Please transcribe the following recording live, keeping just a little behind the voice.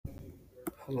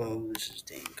Hello, this is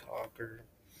Dane Cocker.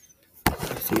 My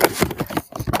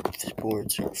favorite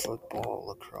sports are football,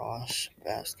 lacrosse,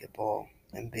 basketball,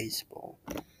 and baseball.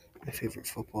 My favorite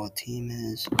football team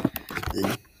is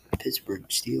the Pittsburgh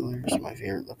Steelers. My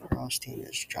favorite lacrosse team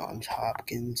is Johns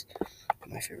Hopkins.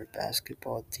 My favorite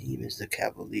basketball team is the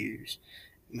Cavaliers.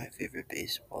 My favorite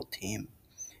baseball team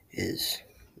is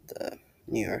the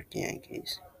New York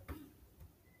Yankees.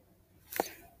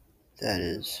 That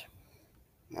is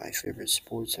my favorite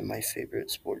sports and my favorite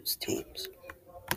sports teams.